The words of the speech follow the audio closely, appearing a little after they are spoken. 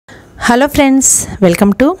Hello friends,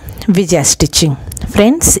 welcome to Vijaya stitching.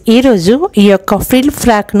 Friends, ఈరోజు ఈ యొక్క ఫ్రిల్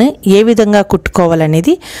ఫ్రాక్ని ఏ విధంగా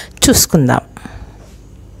కుట్టుకోవాలనేది చూసుకుందాం.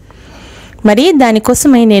 మరి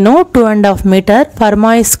దానికోసమై నేను 2.5 మీటర్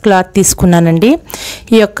ఫర్మాయిస్ క్లాత్ తీసుకున్నానండి.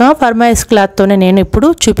 ఈ యొక్క ఫర్మాయిస్ క్లాత్తోనే నేను ఇప్పుడు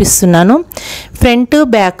చూపిస్తున్నాను. ఫ్రంట్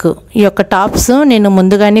బ్యాక్ ఈ యొక్క టాప్స్ నేను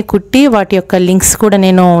ముందుగానే కుట్టి వాటి యొక్క లింక్స్ కూడా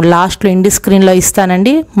నేను లాస్ట్లో ఎండ్ స్క్రీన్లో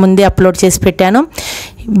ఇస్తానండి. ముందే అప్లోడ్ చేసి పెట్టాను.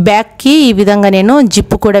 బ్యాక్కి ఈ విధంగా నేను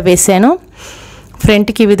జిప్పు కూడా వేశాను.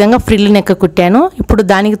 ఫ్రంట్కి ఈ విధంగా ఫ్రిల్ నెక్ కుట్టాను. ఇప్పుడు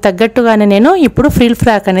దానికి తగ్గట్టుగానే నేను ఇప్పుడు ఫ్రిల్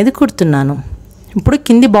ఫ్రాక్ అనేది కుడుతున్నాను. ఇప్పుడు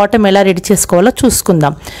కింది బాటమ్ ఎలా రెడీ చేసుకోవాలో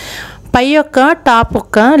చూసుకుందాం. పై యొక్క టాప్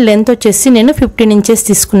యొక్క లెంత్ వచ్చేసి నేను 15 ఇంచెస్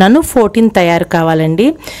తీసుకున్నాను. 14 తయారు కావాలండి.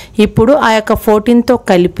 ఇప్పుడు ఆ యొక్క 14తో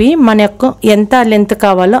కలిపి మన యొక్క ఎంత లెంత్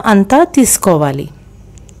కావాలో అంతా తీసుకోవాలి.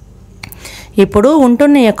 ఇప్పుడు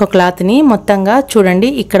ఉంటున్న యొక్క క్లాత్ని మొత్తంగా చూడండి,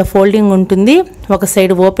 ఇక్కడ ఫోల్డింగ్ ఉంటుంది, ఒక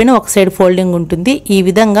సైడ్ ఓపెన్ ఒక సైడ్ ఫోల్డింగ్ ఉంటుంది. ఈ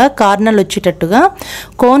విధంగా కార్నర్లు వచ్చేటట్టుగా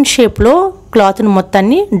కోన్ షేప్లో క్లాత్ని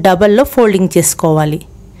మొత్తాన్ని డబల్లో ఫోల్డింగ్ చేసుకోవాలి.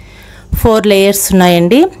 4 లేయర్స్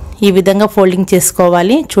ఉన్నాయండి. ఈ విధంగా ఫోల్డింగ్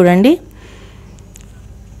చేసుకోవాలి. చూడండి,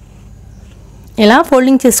 ఇలా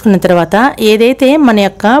ఫోల్డింగ్ చేసుకున్న తర్వాత ఏదైతే మన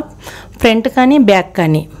యొక్క ఫ్రంట్ కానీ బ్యాక్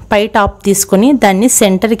కానీ పై టాప్ తీసుకొని దాన్ని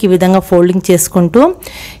సెంటర్కి ఈ విధంగా ఫోల్డింగ్ చేసుకుంటూ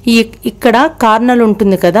ఇక్కడ కార్నర్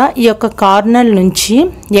ఉంటుంది కదా, ఈ యొక్క కార్నర్ నుంచి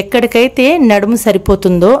ఎక్కడికైతే నడుము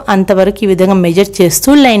సరిపోతుందో అంతవరకు ఈ విధంగా మెజర్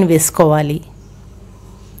చేస్తూ లైన్ వేసుకోవాలి.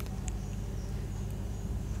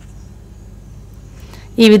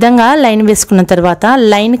 ఈ విధంగా లైన్ వేసుకున్న తర్వాత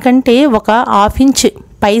లైన్ కంటే ఒక 1/2 ఇంచ్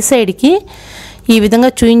పై సైడ్కి ఈ విధంగా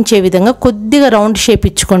చూయించే విధంగా కొద్దిగా రౌండ్ షేప్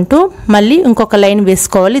ఇచ్చుకుంటూ మళ్ళీ ఇంకొక లైన్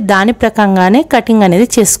వేసుకోవాలి. దాని ప్రకారంగానే కటింగ్ అనేది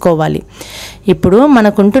చేసుకోవాలి. ఇప్పుడు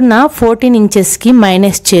మనకుంటున్న 14 ఇంచెస్కి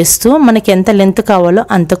మైనస్ చేస్తూ మనకి ఎంత లెంత్ కావాలో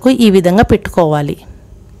అంతకు ఈ విధంగా పెట్టుకోవాలి.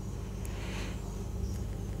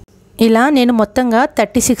 ఇలా నేను మొత్తంగా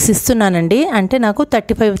 36 ఇస్తున్నానండి. అంటే నాకు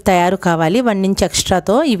 35 తయారు కావాలి. 1 ఇంచ్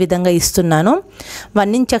ఎక్స్ట్రాతో ఈ విధంగా ఇస్తున్నాను.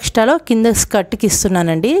 1 ఇంచ్ ఎక్స్ట్రాలో కింద స్కర్ట్కి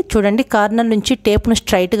ఇస్తున్నానండి. చూడండి, కార్నర్ నుంచి టేప్ను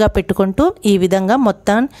స్ట్రైట్గా పెట్టుకుంటూ ఈ విధంగా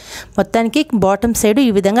మొత్తానికి బాటమ్ సైడ్ ఈ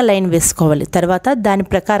విధంగా లైన్ వేసుకోవాలి. తర్వాత దాని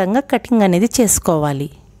ప్రకారంగా కటింగ్ అనేది చేసుకోవాలి.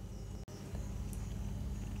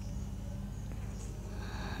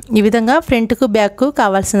 ఈ విధంగా ఫ్రంట్కు బ్యాక్కు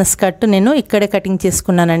కావాల్సిన స్కర్ట్ నేను ఇక్కడే కటింగ్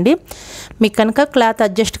చేసుకున్నానండి. మీకు కనుక క్లాత్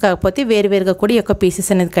అడ్జస్ట్ కాకపోతే వేరువేరుగా కూడా ఈ యొక్క పీసెస్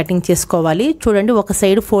అనేది కటింగ్ చేసుకోవాలి. చూడండి, ఒక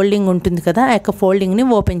సైడ్ ఫోల్డింగ్ ఉంటుంది కదా, ఆ యొక్క ఫోల్డింగ్ని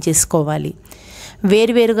ఓపెన్ చేసుకోవాలి.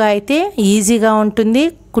 వేరువేరుగా అయితే ఈజీగా ఉంటుంది,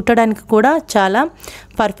 కుట్టడానికి కూడా చాలా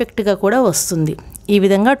పర్ఫెక్ట్గా కూడా వస్తుంది. ఈ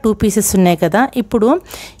విధంగా 2 పీసెస్ ఉన్నాయి కదా, ఇప్పుడు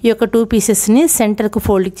ఈ యొక్క 2 పీసెస్ని సెంటర్కు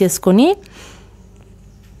ఫోల్డింగ్ చేసుకొని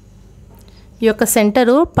ఈ యొక్క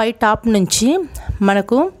సెంటరు పై టాప్ నుంచి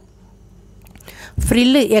మనకు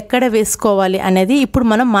ఫ్రిల్ ఎక్కడ వేసుకోవాలి అనేది ఇప్పుడు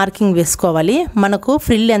మనం మార్కింగ్ వేసుకోవాలి. మనకు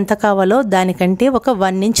ఫ్రిల్ ఎంత కావాలో దానికంటే ఒక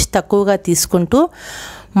 1 ఇంచ్ తక్కువగా తీసుకుంటూ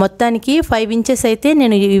మొత్తానికి 5 ఇంచెస్ అయితే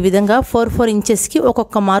నేను ఈ విధంగా 4 ఇంచెస్కి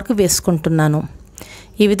ఒక్కొక్క మార్కు వేసుకుంటున్నాను.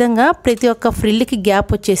 ఈ విధంగా ప్రతి ఒక్క ఫ్రిల్కి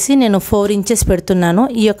గ్యాప్ వచ్చేసి నేను 4 ఇంచెస్ పెడుతున్నాను.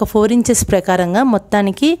 ఈ యొక్క 4 ఇంచెస్ ప్రకారంగా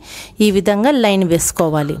మొత్తానికి ఈ విధంగా లైన్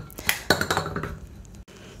వేసుకోవాలి.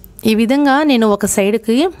 ఈ విధంగా నేను ఒక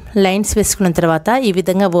సైడ్కి లైన్స్ వేసుకున్న తర్వాత ఈ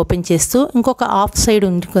విధంగా ఓపెన్ చేస్తూ ఇంకొక హాఫ్ సైడ్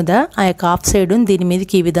ఉంది కదా, ఆ యొక్క హాఫ్ సైడ్ దీని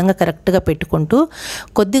మీదకి ఈ విధంగా కరెక్ట్గా పెట్టుకుంటూ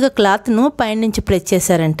కొద్దిగా క్లాత్ను పైనుంచి ప్రెస్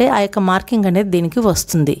చేశారంటే ఆ యొక్క మార్కింగ్ అనేది దీనికి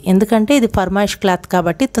వస్తుంది. ఎందుకంటే ఇది ఫర్మాయిష్ క్లాత్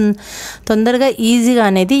కాబట్టి తొందరగా ఈజీగా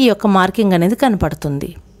అనేది ఈ యొక్క మార్కింగ్ అనేది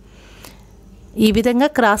కనపడుతుంది. ఈ విధంగా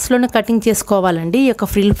క్రాస్లోనే కటింగ్ చేసుకోవాలండి ఈ యొక్క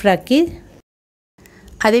ఫ్రిల్ ఫ్రాక్కి.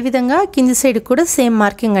 అదేవిధంగా కింది సైడ్ కూడా సేమ్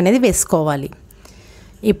మార్కింగ్ అనేది వేసుకోవాలి.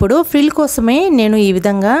 ఇప్పుడు ఫ్రిల్ కోసమే నేను ఈ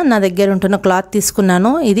విధంగా నా దగ్గర ఉంటున్న క్లాత్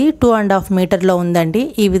తీసుకున్నాను. ఇది 2.5 మీటర్లో ఉందండి.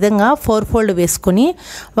 ఈ విధంగా 4 ఫోల్డ్ వేసుకుని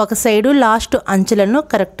ఒక సైడు లాస్ట్ అంచులను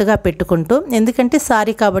కరెక్ట్గా పెట్టుకుంటూ, ఎందుకంటే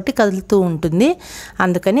సారీ కాబట్టి కదులుతూ ఉంటుంది,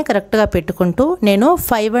 అందుకని కరెక్ట్గా పెట్టుకుంటూ నేను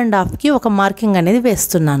 5.5కి ఒక మార్కింగ్ అనేది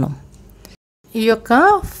వేస్తున్నాను. ఈ యొక్క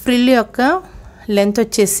ఫ్రిల్ యొక్క లెంత్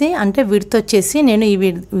వచ్చేసి అంటే విడ్త్ వచ్చేసి నేను ఈ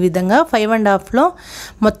విధంగా 5.5లో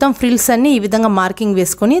మొత్తం ఫ్రిల్స్ అన్నీ ఈ విధంగా మార్కింగ్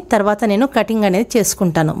వేసుకొని తర్వాత నేను కటింగ్ అనేది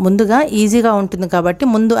చేసుకుంటాను. ముందుగా ఈజీగా ఉంటుంది కాబట్టి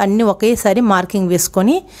ముందు అన్నీ ఒకేసారి మార్కింగ్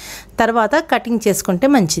వేసుకొని తర్వాత కటింగ్ చేసుకుంటే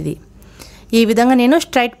మంచిది. ఈ విధంగా నేను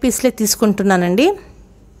స్ట్రైట్ పీస్లే తీసుకుంటున్నానండి.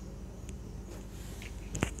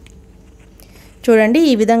 చూడండి,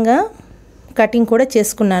 ఈ విధంగా కటింగ్ కూడా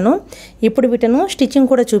చేసుకున్నాను. ఇప్పుడు వీటిని స్టిచ్చింగ్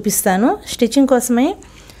కూడా చూపిస్తాను. స్టిచ్చింగ్ కోసమే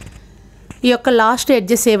ఈ యొక్క లాస్ట్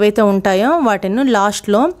ఎడ్జెస్ ఏవైతే ఉంటాయో వాటిని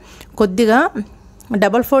లాస్ట్లో కొద్దిగా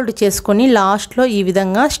డబల్ ఫోల్డ్ చేసుకొని లాస్ట్లో ఈ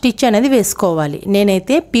విధంగా స్టిచ్ అనేది వేసుకోవాలి.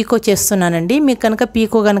 నేనైతే పీకో చేస్తున్నానండి. మీకు కనుక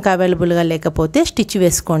పీకో కనుక అవైలబుల్గా లేకపోతే స్టిచ్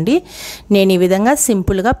వేసుకోండి. నేను ఈ విధంగా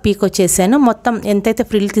సింపుల్గా పీకో చేశాను. మొత్తం ఎంతైతే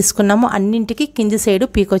ఫ్రిల్ తీసుకున్నామో అన్నింటికి కింది సైడు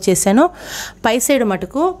పీకో చేశాను. పై సైడ్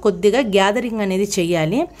మటుకు కొద్దిగా గ్యాదరింగ్ అనేది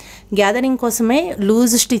చేయాలి. గ్యాదరింగ్ కోసమే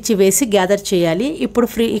లూజ్ స్టిచ్ వేసి గ్యాదర్ చేయాలి. ఇప్పుడు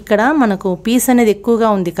ఇక్కడ మనకు పీస్ అనేది ఎక్కువగా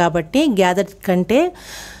ఉంది కాబట్టి గ్యాదర్ కంటే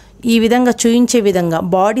ఈ విధంగా చూయించే విధంగా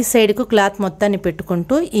బాడీ సైడ్కు క్లాత్ మొత్తాన్ని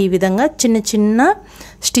పెట్టుకుంటూ ఈ విధంగా చిన్న చిన్న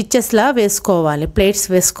స్టిచ్చెస్లా వేసుకోవాలి, ప్లేట్స్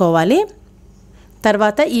వేసుకోవాలి.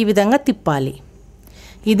 తర్వాత ఈ విధంగా తిప్పాలి.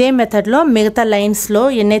 ఇదే మెథడ్లో మిగతా లైన్స్లో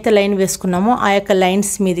ఎన్నైతే లైన్ వేసుకున్నామో ఆ యొక్క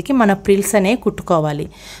లైన్స్ మీదకి మన ఫ్రిల్స్ అనేవి కుట్టుకోవాలి.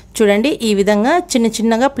 చూడండి ఈ విధంగా చిన్న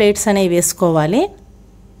చిన్నగా ప్లేట్స్ అనేవి వేసుకోవాలి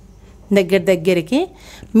దగ్గరికి.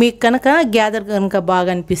 మీకు కనుక గ్యాదర్ కనుక బాగా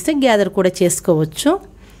అనిపిస్తే గ్యాదర్ కూడా చేసుకోవచ్చు.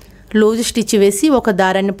 లూజ్ స్టిచ్ వేసి ఒక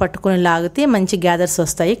దారాన్ని పట్టుకొని లాగితే మంచి గ్యాదర్స్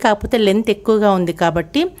వస్తాయి. కాకపోతే లెంత్ ఎక్కువగా ఉంది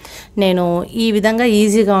కాబట్టి నేను ఈ విధంగా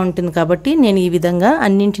ఈజీగా ఉంటుంది కాబట్టి నేను ఈ విధంగా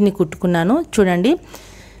అన్నింటినీ కుట్టుకున్నాను. చూడండి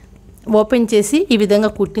ఓపెన్ చేసి ఈ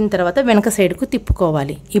విధంగా కుట్టిన తర్వాత వెనక సైడ్కు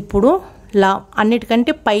తిప్పుకోవాలి. ఇప్పుడు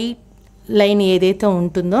అన్నిటికంటే పై లైన్ ఏదైతే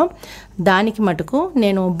ఉంటుందో దానికి మటుకు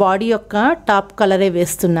నేను బాడీ యొక్క టాప్ కలరే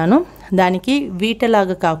వేస్తున్నాను. దానికి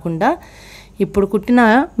వీటలాగా కాకుండా ఇప్పుడు కుట్టిన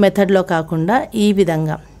మెథడ్లో కాకుండా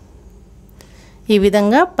ఈ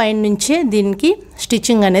విధంగా పైన నుంచే దీనికి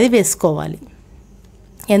స్టిచ్చింగ్ అనేది వేసుకోవాలి.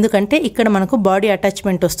 ఎందుకంటే ఇక్కడ మనకు బాడీ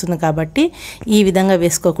అటాచ్మెంట్ వస్తుంది కాబట్టి ఈ విధంగా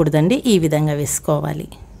వేసుకోకూడదండి, ఈ విధంగా వేసుకోవాలి.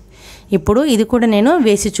 ఇప్పుడు ఇది కూడా నేను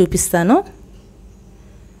వేసి చూపిస్తాను.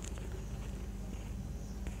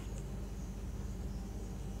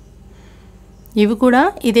 ఇవి కూడా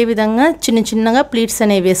ఇదే విధంగా చిన్న చిన్నగా ప్లీట్స్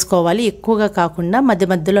అనేవి వేసుకోవాలి. ఎక్కువగా కాకుండా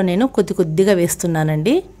మధ్యలో నేను కొద్దిగా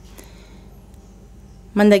వేస్తున్నానండి.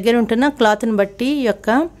 మన దగ్గర ఉంటున్న క్లాత్ని బట్టి ఈ యొక్క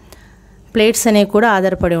ప్లేట్స్ అనేవి కూడా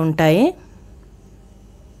ఆధారపడి ఉంటాయి.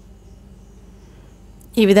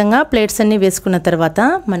 ఈ విధంగా ప్లేట్స్ అన్నీ వేసుకున్న తర్వాత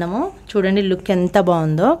మనము చూడండి లుక్ ఎంత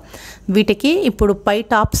బాగుందో. వీటికి ఇప్పుడు పై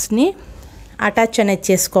టాప్స్ని అటాచ్ అనేది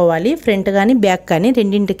చేసుకోవాలి. ఫ్రంట్ కానీ బ్యాక్ కానీ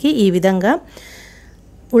రెండింటికి ఈ విధంగా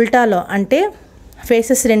ఉల్టాలో అంటే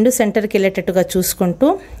ఫేసెస్ రెండు సెంటర్కి వెళ్ళేటట్టుగా చూసుకుంటూ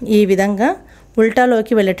ఈ విధంగా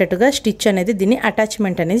ఉల్టాలోకి వెళ్ళేటట్టుగా స్టిచ్ అనేది దీన్ని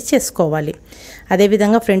అటాచ్మెంట్ అనేది చేసుకోవాలి.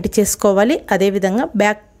 అదేవిధంగా ఫ్రంట్ చేసుకోవాలి, అదేవిధంగా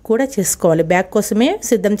బ్యాక్ కూడా చేసుకోవాలి. బ్యాక్ కోసమే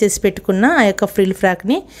సిద్ధం చేసి పెట్టుకున్న ఆ యొక్క ఫ్రిల్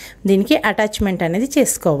ఫ్రాక్ని దీనికి అటాచ్మెంట్ అనేది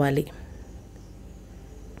చేసుకోవాలి.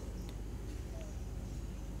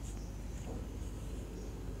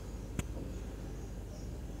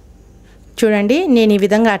 చూడండి నేను ఈ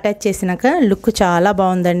విధంగా అటాచ్ చేసినాక లుక్ చాలా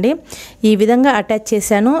బాగుందండి. ఈ విధంగా అటాచ్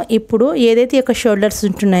చేశాను. ఇప్పుడు ఏదైతే యొక్క షోల్డర్స్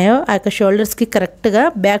ఉంటున్నాయో ఆ యొక్క షోల్డర్స్కి కరెక్ట్గా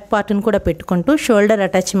బ్యాక్ పార్ట్ని కూడా పెట్టుకుంటూ షోల్డర్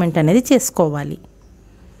అటాచ్మెంట్ అనేది చేసుకోవాలి.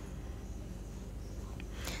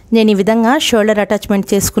 నేను ఈ విధంగా షోల్డర్ అటాచ్మెంట్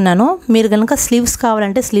చేసుకున్నాను. మీరు కనుక స్లీవ్స్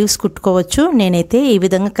కావాలంటే స్లీవ్స్ కుట్టుకోవచ్చు. నేనైతే ఈ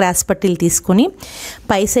విధంగా క్రాస్ పట్టీలు తీసుకొని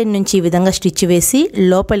పై సైడ్ నుంచి ఈ విధంగా స్టిచ్ వేసి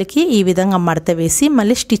లోపలికి ఈ విధంగా మడత వేసి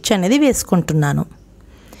మళ్ళీ స్టిచ్ అనేది వేసుకుంటున్నాను.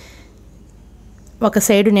 ఒక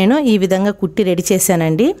సైడు నేను ఈ విధంగా కుట్టి రెడీ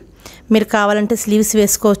చేశానండి. మీరు కావాలంటే స్లీవ్స్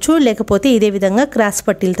వేసుకోవచ్చు, లేకపోతే ఇదే విధంగా క్రాస్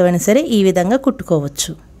పట్టీలతో అయినా సరే ఈ విధంగా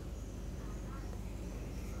కుట్టుకోవచ్చు.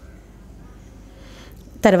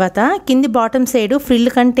 తర్వాత కింది బాటమ్ సైడు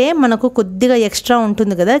ఫ్రిల్ కంటే మనకు కొద్దిగా ఎక్స్ట్రా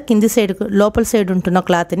ఉంటుంది కదా, కింది సైడ్ లోపల సైడ్ ఉంటున్న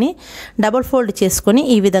క్లాత్ని డబల్ ఫోల్డ్ చేసుకొని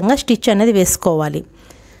ఈ విధంగా స్టిచ్ అనేది వేసుకోవాలి.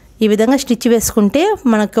 ఈ విధంగా స్టిచ్ వేసుకుంటే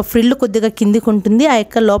మనకు ఫ్రిల్ కొద్దిగా కిందికి ఉంటుంది, ఆ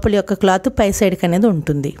యొక్క లోపల యొక్క క్లాత్ పై సైడ్కి అనేది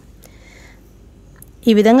ఉంటుంది.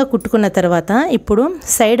 ఈ విధంగా కుట్టుకున్న తర్వాత ఇప్పుడు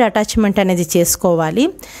సైడ్ అటాచ్మెంట్ అనేది చేసుకోవాలి.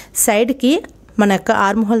 సైడ్కి మన యొక్క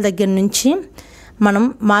ఆర్మ్ హోల్ దగ్గర నుంచి మనం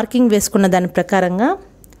మార్కింగ్ వేసుకున్న దాని ప్రకారంగా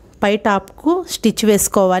పై టాప్కు స్టిచ్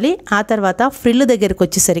వేసుకోవాలి. ఆ తర్వాత ఫ్రిల్ దగ్గరికి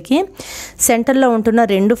వచ్చేసరికి సెంటర్లో ఉంటున్న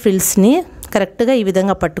రెండు ఫ్రిల్స్ని కరెక్ట్గా ఈ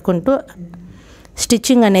విధంగా పట్టుకుంటూ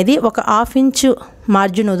స్టిచ్చింగ్ అనేది ఒక 1/2 ఇంచు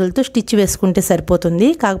మార్జిన్ వదులుతూ స్టిచ్ వేసుకుంటే సరిపోతుంది.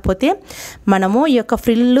 కాకపోతే మనము ఈ యొక్క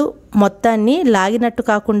ఫ్రిల్ మొత్తాన్ని లాగినట్టు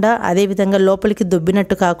కాకుండా అదేవిధంగా లోపలికి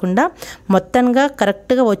దొబ్బినట్టు కాకుండా మొత్తంగా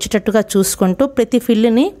కరెక్ట్గా వచ్చేటట్టుగా చూసుకుంటూ ప్రతి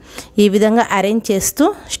ఫ్రిల్ని ఈ విధంగా అరేంజ్ చేస్తూ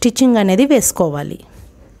స్టిచ్చింగ్ అనేది వేసుకోవాలి.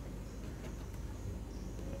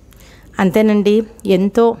 అంతేనండి,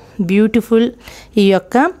 ఎంతో బ్యూటిఫుల్ ఈ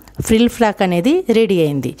యొక్క ఫ్రిల్ ఫ్రాక్ అనేది రెడీ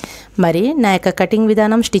అయింది. మరి నా యొక్క కటింగ్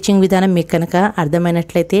విధానం, స్టిచ్చింగ్ విధానం మీకు కనుక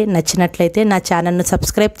అర్థమైనట్లయితే, నచ్చినట్లయితే నా ఛానల్ను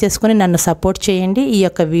సబ్స్క్రైబ్ చేసుకొని నన్ను సపోర్ట్ చేయండి. ఈ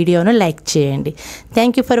యొక్క వీడియోను లైక్ చేయండి.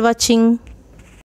 Thank you for watching.